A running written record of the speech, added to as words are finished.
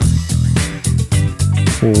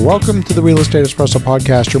Welcome to the Real Estate Espresso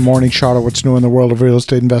Podcast, your morning shot of what's new in the world of real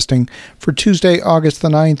estate investing for Tuesday, August the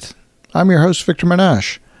 9th. I'm your host, Victor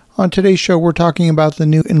Menashe. On today's show, we're talking about the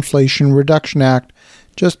new Inflation Reduction Act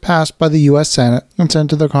just passed by the U.S. Senate and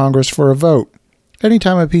sent to the Congress for a vote.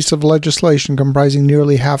 Anytime a piece of legislation comprising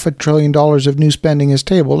nearly $500 billion of new spending is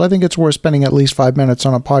tabled, I think it's worth spending at least 5 minutes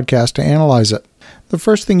on a podcast to analyze it. The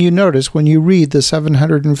first thing you notice when you read the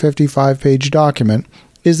 755-page document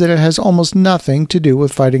is that it has almost nothing to do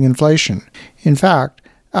with fighting inflation. In fact,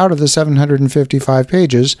 out of the 755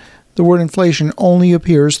 pages, the word inflation only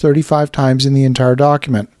appears 35 times in the entire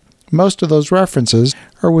document. Most of those references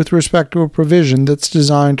are with respect to a provision that's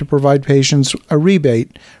designed to provide patients a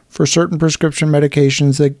rebate for certain prescription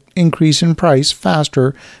medications that increase in price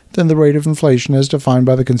faster than the rate of inflation as defined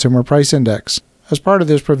by the Consumer Price Index. As part of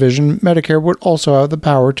this provision, Medicare would also have the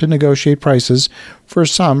power to negotiate prices for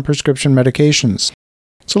some prescription medications.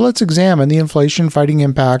 So let's examine the inflation-fighting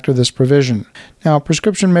impact of this provision. Now,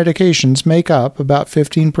 prescription medications make up about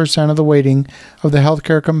 15% of the weighting of the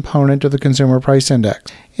healthcare component of the Consumer Price Index,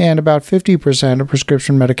 and about 50% of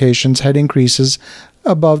prescription medications had increases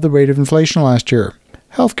above the rate of inflation last year.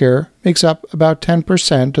 Healthcare makes up about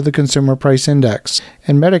 10% of the Consumer Price Index,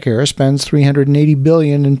 and Medicare spends $380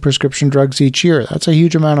 billion in prescription drugs each year. That's a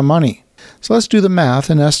huge amount of money. So let's do the math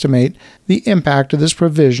and estimate the impact of this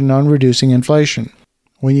provision on reducing inflation.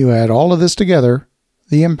 When you add all of this together,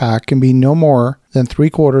 the impact can be no more than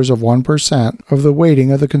 0.75% of the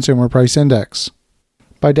weighting of the Consumer Price Index.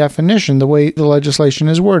 By definition, the way the legislation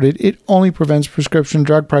is worded, it only prevents prescription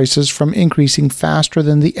drug prices from increasing faster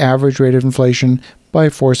than the average rate of inflation by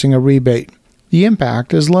forcing a rebate. The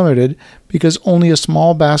impact is limited because only a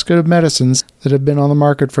small basket of medicines that have been on the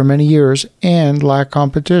market for many years and lack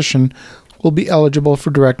competition will be eligible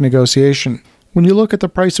for direct negotiation. When you look at the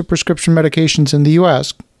price of prescription medications in the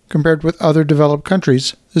U.S., compared with other developed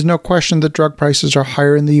countries, there's no question that drug prices are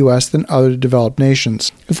higher in the U.S. than other developed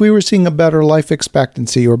nations. If we were seeing a better life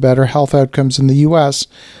expectancy or better health outcomes in the U.S.,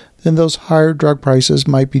 then those higher drug prices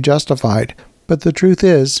might be justified. But the truth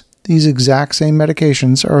is, these exact same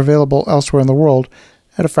medications are available elsewhere in the world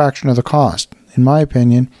at a fraction of the cost. In my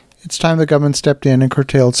opinion, it's time the government stepped in and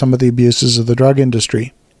curtailed some of the abuses of the drug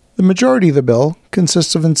industry. The majority of the bill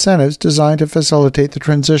consists of incentives designed to facilitate the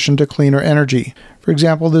transition to cleaner energy. For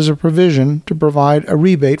example, there's a provision to provide a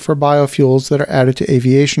rebate for biofuels that are added to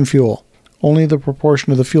aviation fuel. Only the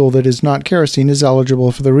proportion of the fuel that is not kerosene is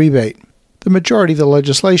eligible for the rebate. The majority of the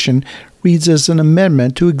legislation reads as an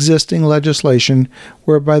amendment to existing legislation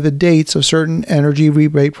whereby the dates of certain energy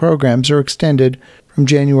rebate programs are extended from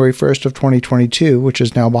January 1st of 2022, which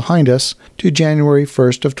is now behind us, to January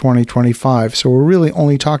 1st of 2025. So we're really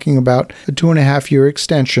only talking about a 2.5-year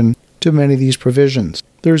extension to many of these provisions.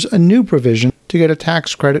 There's a new provision to get a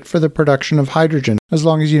tax credit for the production of hydrogen, as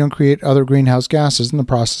long as you don't create other greenhouse gases in the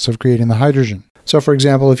process of creating the hydrogen. So, for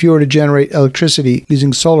example, if you were to generate electricity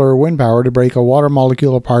using solar or wind power to break a water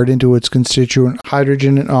molecule apart into its constituent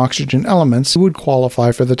hydrogen and oxygen elements, you would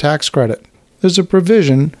qualify for the tax credit. There's a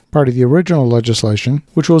provision, part of the original legislation,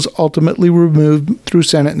 which was ultimately removed through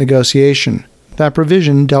Senate negotiation. That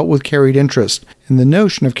provision dealt with carried interest, and the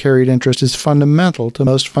notion of carried interest is fundamental to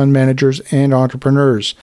most fund managers and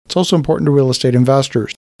entrepreneurs. It's also important to real estate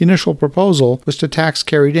investors. The initial proposal was to tax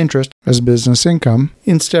carried interest as business income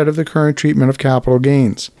instead of the current treatment of capital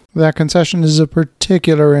gains. That concession is of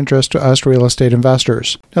particular interest to us real estate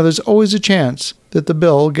investors. Now, there's always a chance that the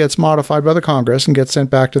bill gets modified by the Congress and gets sent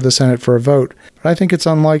back to the Senate for a vote, but I think it's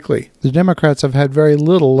unlikely. The Democrats have had very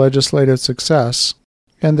little legislative success,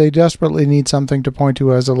 and they desperately need something to point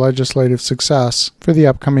to as a legislative success for the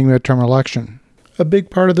upcoming midterm election. A big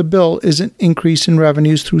part of the bill is an increase in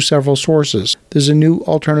revenues through several sources. There's a new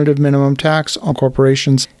alternative minimum tax on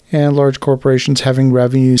corporations and large corporations having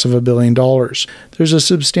revenues of $1 billion. There's a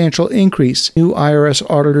substantial increase, new IRS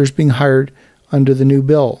auditors being hired under the new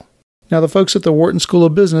bill. Now, the folks at the Wharton School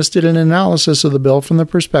of Business did an analysis of the bill from the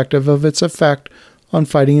perspective of its effect on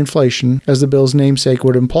fighting inflation, as the bill's namesake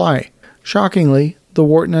would imply. Shockingly, the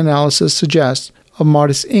Wharton analysis suggests a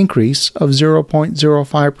modest increase of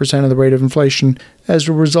 0.05% of the rate of inflation as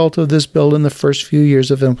a result of this bill in the first few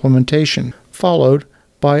years of implementation, followed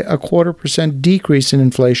by a 0.25% decrease in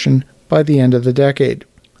inflation by the end of the decade.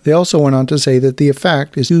 They also went on to say that the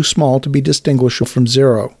effect is too small to be distinguishable from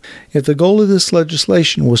zero. If the goal of this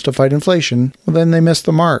legislation was to fight inflation, well, then they missed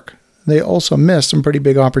the mark. They also missed some pretty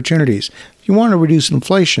big opportunities. If you want to reduce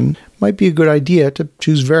inflation, it might be a good idea to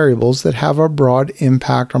choose variables that have a broad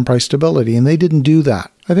impact on price stability, and they didn't do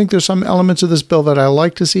that. I think there's some elements of this bill that I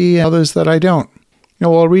like to see, others that I don't. Now,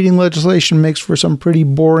 while reading legislation makes for some pretty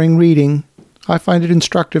boring reading, I find it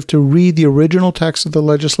instructive to read the original text of the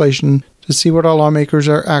legislation to see what our lawmakers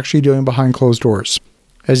are actually doing behind closed doors.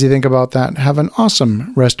 As you think about that, have an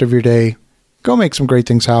awesome rest of your day. Go make some great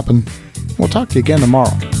things happen. We'll talk to you again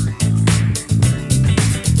tomorrow.